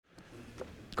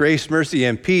Grace, mercy,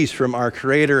 and peace from our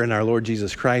Creator and our Lord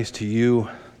Jesus Christ to you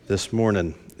this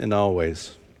morning and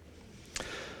always.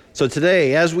 So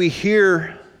today, as we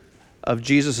hear of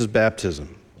Jesus'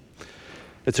 baptism,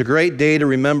 it's a great day to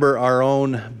remember our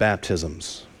own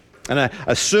baptisms. And I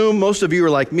assume most of you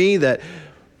are like me, that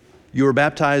you were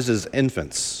baptized as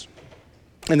infants.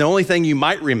 And the only thing you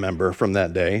might remember from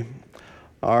that day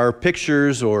are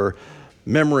pictures or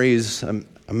memories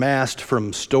amassed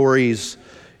from stories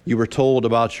you were told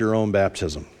about your own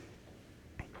baptism.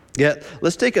 Yet,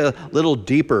 let's take a little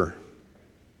deeper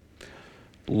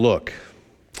look.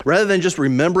 Rather than just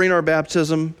remembering our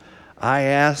baptism, I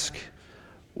ask,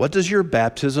 what does your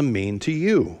baptism mean to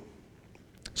you?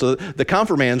 So the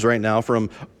confirmands right now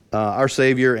from Our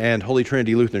Savior and Holy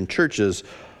Trinity Lutheran churches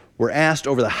were asked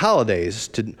over the holidays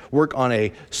to work on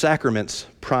a sacraments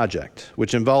project,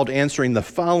 which involved answering the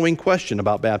following question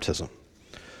about baptism.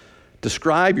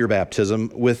 Describe your baptism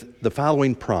with the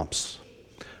following prompts.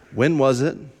 When was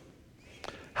it?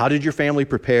 How did your family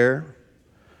prepare?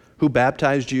 Who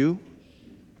baptized you?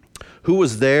 Who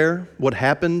was there? What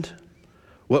happened?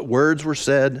 What words were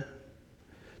said?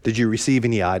 Did you receive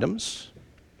any items?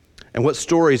 And what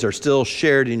stories are still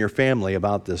shared in your family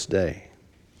about this day?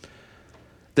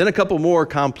 Then a couple more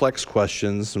complex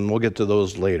questions, and we'll get to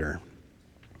those later.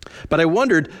 But I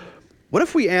wondered, what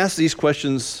if we asked these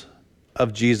questions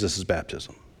of Jesus'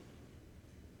 baptism?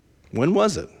 When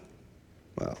was it?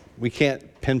 Well, we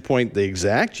can't pinpoint the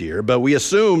exact year, but we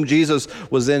assume Jesus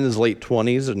was in his late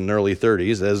 20s and early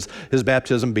 30s as his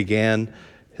baptism began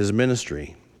his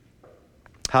ministry.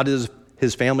 How did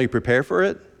his family prepare for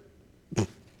it?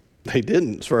 They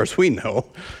didn't, as far as we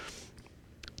know.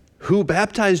 Who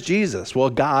baptized Jesus?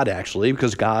 Well, God actually,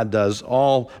 because God does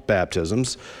all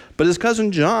baptisms. But his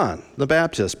cousin John the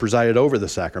Baptist presided over the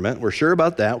sacrament. We're sure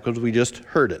about that because we just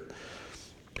heard it.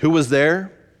 Who was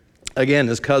there? Again,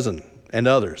 his cousin and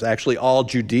others, actually all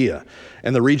Judea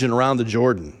and the region around the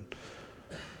Jordan.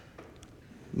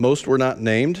 Most were not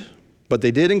named, but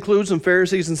they did include some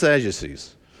Pharisees and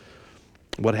Sadducees.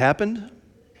 What happened?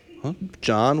 Well,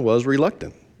 John was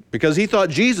reluctant because he thought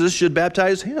Jesus should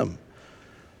baptize him.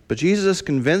 But Jesus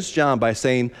convinced John by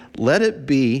saying, "Let it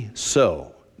be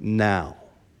so now.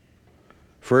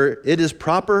 For it is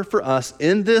proper for us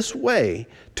in this way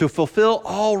to fulfill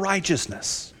all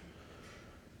righteousness."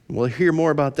 We'll hear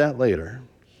more about that later.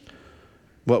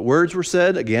 What words were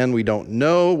said, again, we don't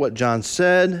know what John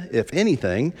said, if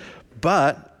anything,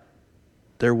 but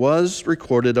there was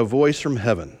recorded a voice from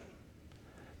heaven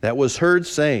that was heard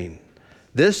saying,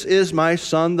 "This is my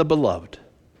Son, the beloved,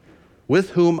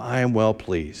 with whom I am well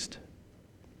pleased."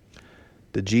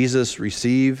 Did Jesus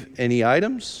receive any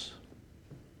items?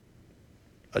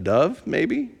 A dove,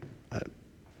 maybe?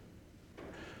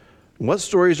 What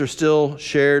stories are still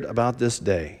shared about this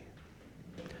day?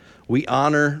 We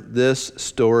honor this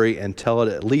story and tell it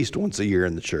at least once a year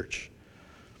in the church.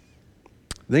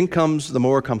 Then comes the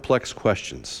more complex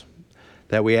questions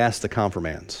that we ask the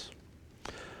confirmands.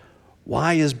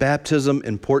 Why is baptism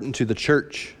important to the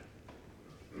church?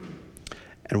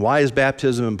 And why is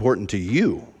baptism important to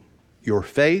you, your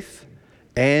faith,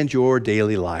 and your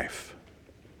daily life?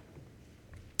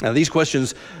 Now, these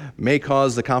questions may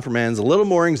cause the confirmands a little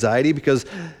more anxiety because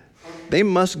they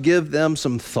must give them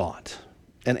some thought,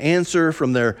 an answer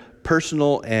from their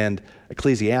personal and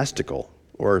ecclesiastical,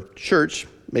 or church,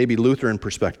 maybe Lutheran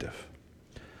perspective.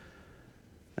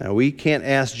 Now, we can't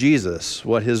ask Jesus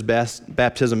what his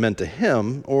baptism meant to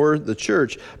him or the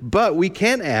church, but we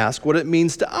can ask what it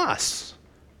means to us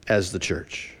as the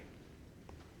church.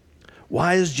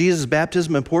 Why is Jesus'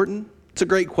 baptism important? It's a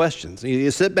great question. So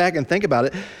you sit back and think about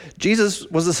it. Jesus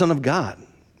was the Son of God.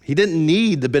 He didn't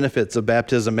need the benefits of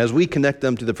baptism as we connect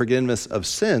them to the forgiveness of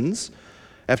sins.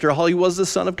 After all, he was the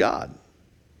Son of God,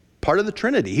 part of the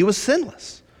Trinity. He was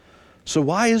sinless. So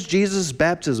why is Jesus'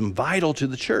 baptism vital to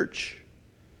the church?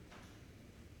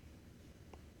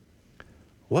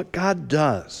 What God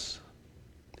does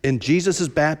in Jesus'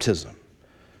 baptism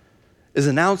is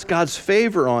announce God's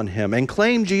favor on him and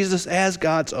claim Jesus as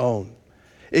God's own.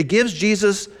 It gives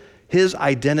Jesus his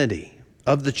identity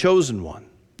of the chosen one,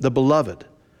 the beloved,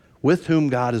 with whom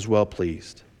God is well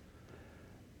pleased.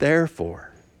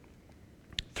 Therefore,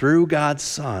 through God's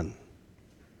Son,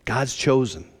 God's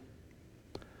chosen,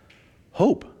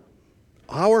 hope,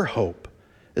 our hope,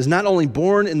 is not only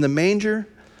born in the manger,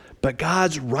 but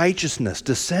God's righteousness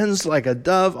descends like a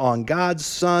dove on God's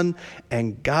Son,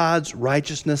 and God's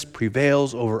righteousness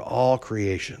prevails over all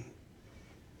creation.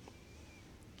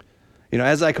 You know,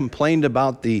 as I complained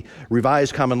about the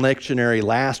Revised Common Lectionary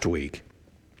last week,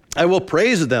 I will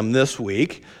praise them this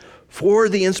week for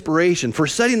the inspiration, for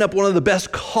setting up one of the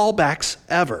best callbacks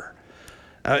ever.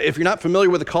 If you're not familiar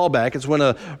with a callback, it's when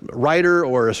a writer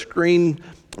or a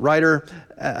screenwriter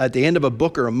at the end of a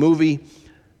book or a movie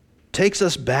takes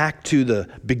us back to the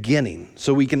beginning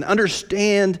so we can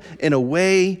understand in a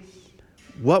way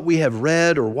what we have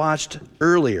read or watched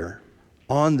earlier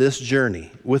on this journey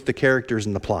with the characters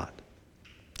and the plot.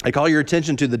 I call your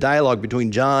attention to the dialogue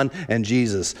between John and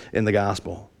Jesus in the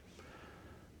gospel.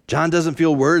 John doesn't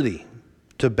feel worthy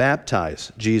to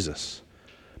baptize Jesus,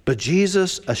 but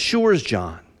Jesus assures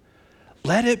John,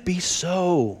 "Let it be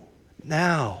so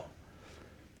now.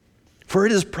 For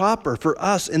it is proper for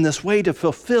us in this way to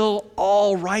fulfill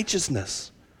all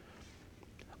righteousness."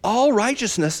 All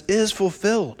righteousness is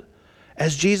fulfilled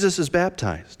as Jesus is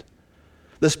baptized.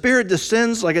 The Spirit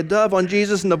descends like a dove on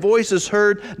Jesus, and the voice is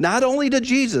heard not only to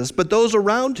Jesus, but those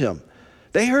around him.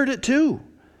 They heard it too.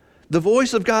 The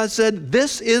voice of God said,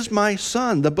 "This is my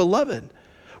Son, the beloved,"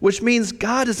 which means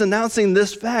God is announcing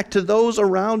this fact to those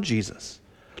around Jesus.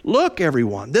 "Look,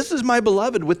 everyone, this is my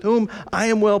beloved with whom I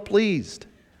am well pleased."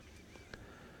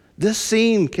 This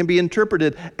scene can be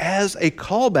interpreted as a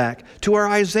callback to our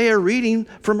Isaiah reading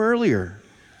from earlier.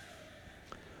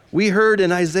 We heard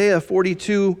in Isaiah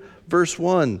 42, verse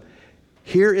 1,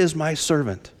 "Here is my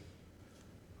servant,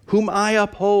 whom I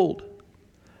uphold,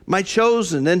 my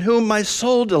chosen, in whom my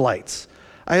soul delights.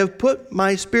 I have put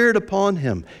my Spirit upon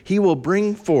him. He will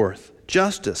bring forth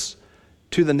justice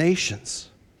to the nations."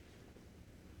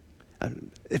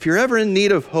 If you're ever in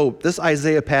need of hope, this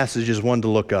Isaiah passage is one to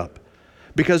look up,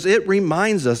 because it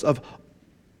reminds us of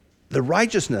the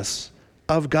righteousness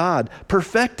of God,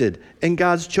 perfected in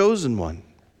God's chosen one.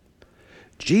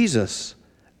 Jesus,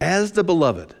 as the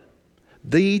beloved,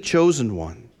 the chosen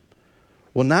one,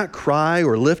 will not cry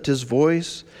or lift his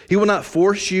voice. He will not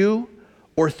force you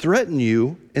or threaten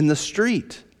you in the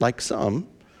street like some,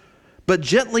 but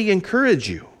gently encourage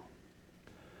you.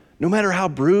 No matter how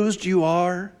bruised you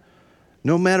are,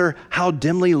 no matter how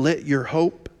dimly lit your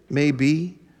hope may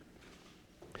be,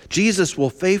 Jesus will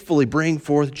faithfully bring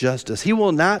forth justice. He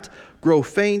will not grow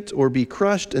faint or be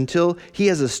crushed until he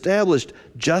has established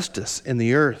justice in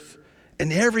the earth,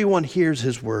 and everyone hears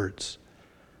his words.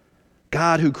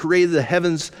 God, who created the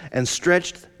heavens and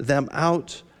stretched them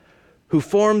out, who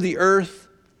formed the earth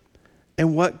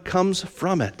and what comes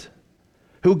from it,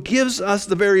 who gives us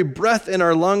the very breath in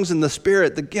our lungs and the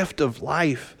Spirit, the gift of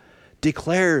life,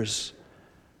 declares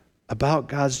about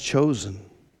God's chosen.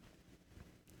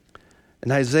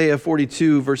 In Isaiah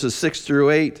 42, verses 6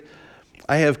 through 8,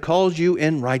 "I have called you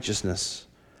in righteousness.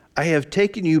 I have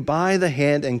taken you by the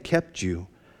hand and kept you.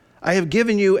 I have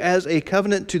given you as a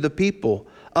covenant to the people,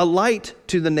 a light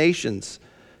to the nations,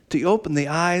 to open the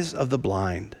eyes of the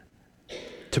blind,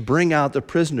 to bring out the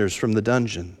prisoners from the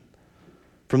dungeon,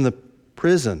 from the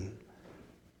prison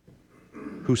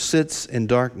who sits in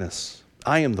darkness.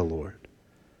 I am the Lord.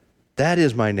 That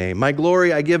is my name. My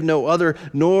glory I give no other,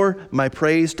 nor my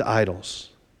praise to idols."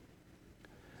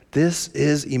 This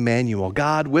is Emmanuel,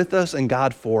 God with us and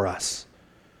God for us.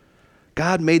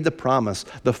 God made the promise.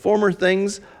 The former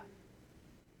things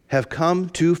have come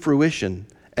to fruition,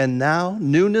 and now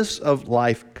newness of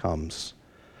life comes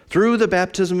through the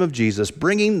baptism of Jesus,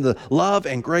 bringing the love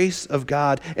and grace of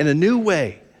God in a new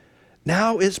way.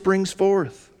 Now it springs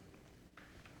forth.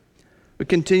 We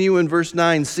continue in verse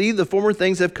 9. "See, the former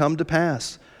things have come to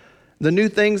pass. The new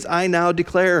things I now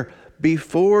declare.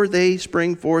 Before they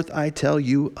spring forth, I tell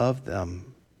you of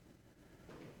them."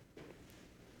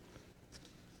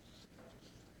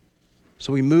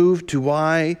 So we move to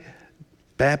why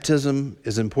baptism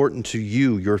is important to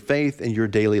you, your faith, and your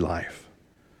daily life.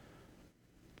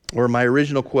 Or my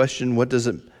original question, what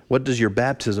does your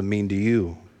baptism mean to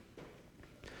you?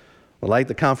 Well, like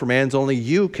the confirmands, only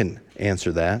you can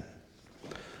answer that.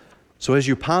 So as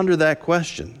you ponder that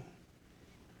question,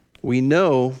 we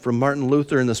know from Martin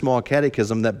Luther in the Small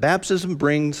Catechism that baptism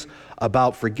brings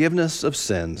about forgiveness of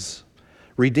sins,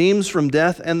 redeems from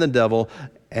death and the devil,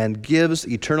 and gives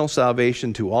eternal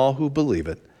salvation to all who believe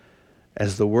it,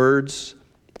 as the words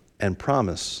and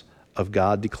promise of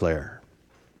God declare.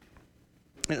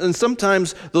 And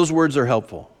sometimes those words are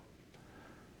helpful.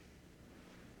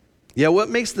 Yeah, what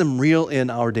makes them real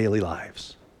in our daily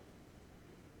lives?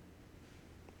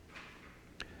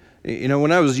 You know,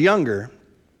 when I was younger,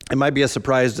 it might be a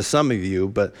surprise to some of you,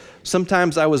 but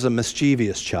sometimes I was a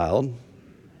mischievous child.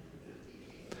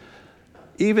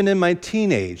 Even in my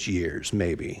teenage years,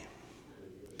 maybe.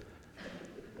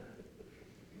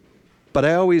 But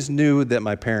I always knew that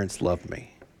my parents loved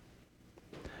me.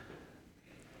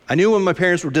 I knew when my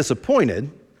parents were disappointed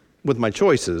with my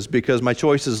choices because my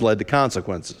choices led to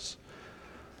consequences.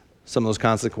 Some of those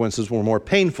consequences were more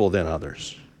painful than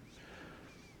others.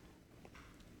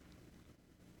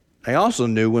 I also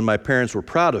knew when my parents were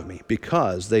proud of me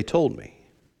because they told me.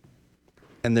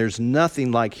 And there's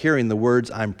nothing like hearing the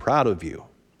words, "I'm proud of you,"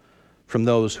 from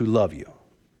those who love you.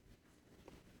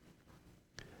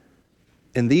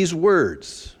 In these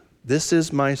words, "This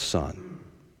is my Son,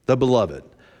 the beloved,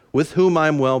 with whom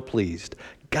I'm well pleased,"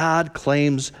 God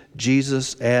claims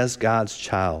Jesus as God's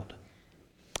child.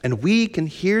 And we can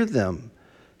hear them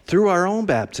through our own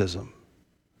baptism.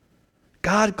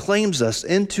 God claims us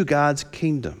into God's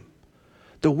kingdom.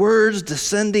 The words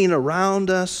descending around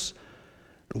us,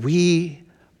 we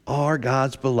are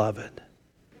God's beloved.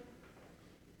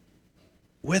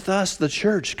 With us, the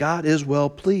church, God is well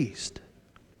pleased.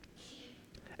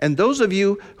 And those of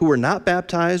you who are not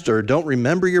baptized or don't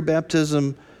remember your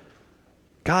baptism,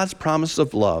 God's promise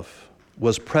of love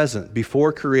was present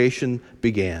before creation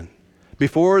began,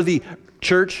 before the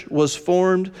church was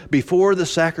formed, before the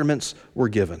sacraments were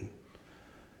given.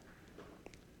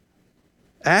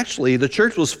 Actually, the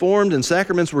church was formed and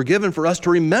sacraments were given for us to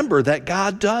remember that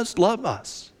God does love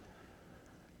us.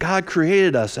 God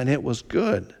created us and it was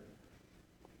good.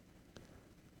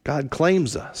 God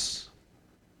claims us.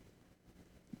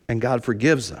 And God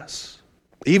forgives us.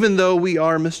 Even though we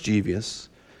are mischievous,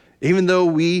 even though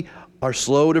we are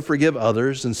slow to forgive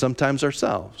others and sometimes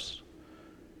ourselves,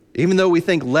 even though we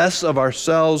think less of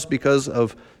ourselves because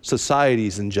of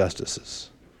society's injustices,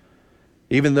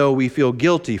 even though we feel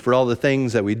guilty for all the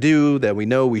things that we do that we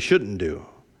know we shouldn't do,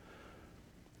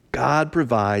 God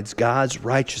provides God's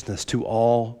righteousness to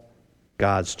all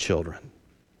God's children.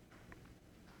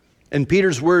 In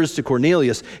Peter's words to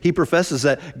Cornelius, he professes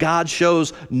that God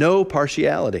shows no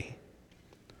partiality.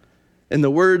 In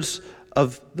the words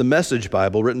of the Message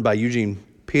Bible written by Eugene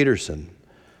Peterson,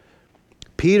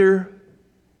 Peter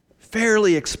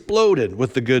fairly exploded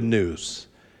with the good news.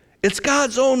 It's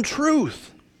God's own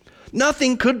truth.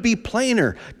 Nothing could be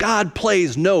plainer. God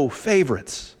plays no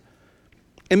favorites.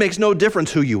 It makes no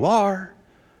difference who you are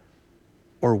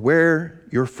or where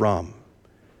you're from.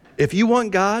 If you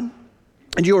want God,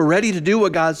 and you are ready to do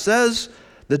what God says,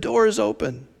 the door is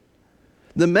open.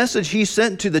 The message he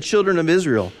sent to the children of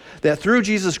Israel, that through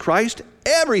Jesus Christ,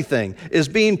 everything is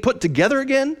being put together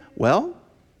again, well,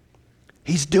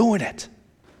 he's doing it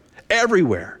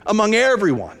everywhere, among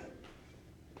everyone.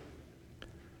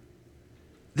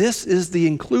 This is the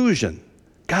inclusion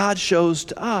God shows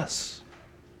to us.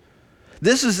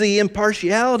 This is the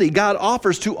impartiality God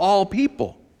offers to all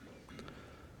people.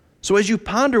 So as you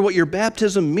ponder what your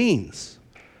baptism means,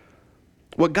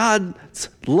 what God's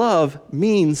love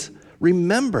means,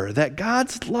 remember that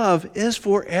God's love is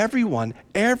for everyone,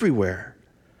 everywhere.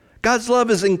 God's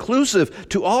love is inclusive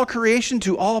to all creation,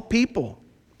 to all people.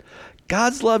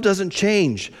 God's love doesn't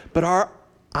change, but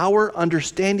our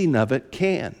understanding of it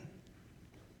can.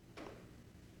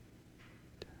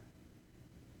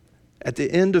 At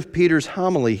the end of Peter's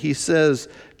homily, he says,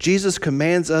 Jesus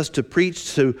commands us to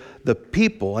preach to the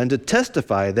people and to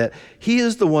testify that he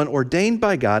is the one ordained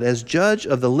by God as judge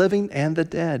of the living and the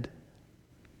dead.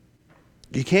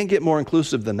 You can't get more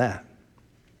inclusive than that.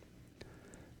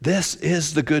 This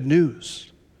is the good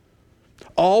news.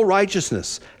 All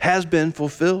righteousness has been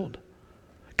fulfilled.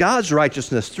 God's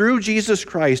righteousness through Jesus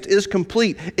Christ is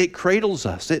complete. It cradles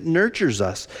us. It nurtures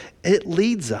us. It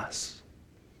leads us.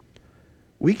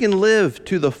 We can live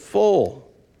to the full.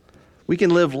 We can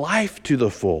live life to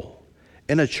the full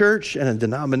in a church and a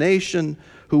denomination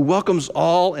who welcomes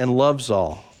all and loves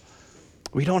all.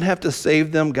 We don't have to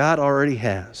save them. God already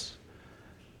has.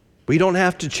 We don't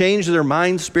have to change their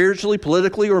minds spiritually,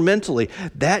 politically, or mentally.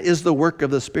 That is the work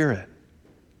of the Spirit.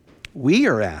 We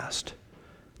are asked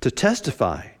to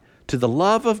testify to the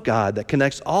love of God that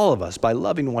connects all of us by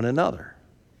loving one another.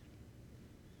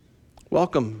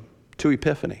 Welcome to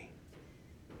Epiphany.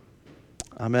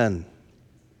 Amen.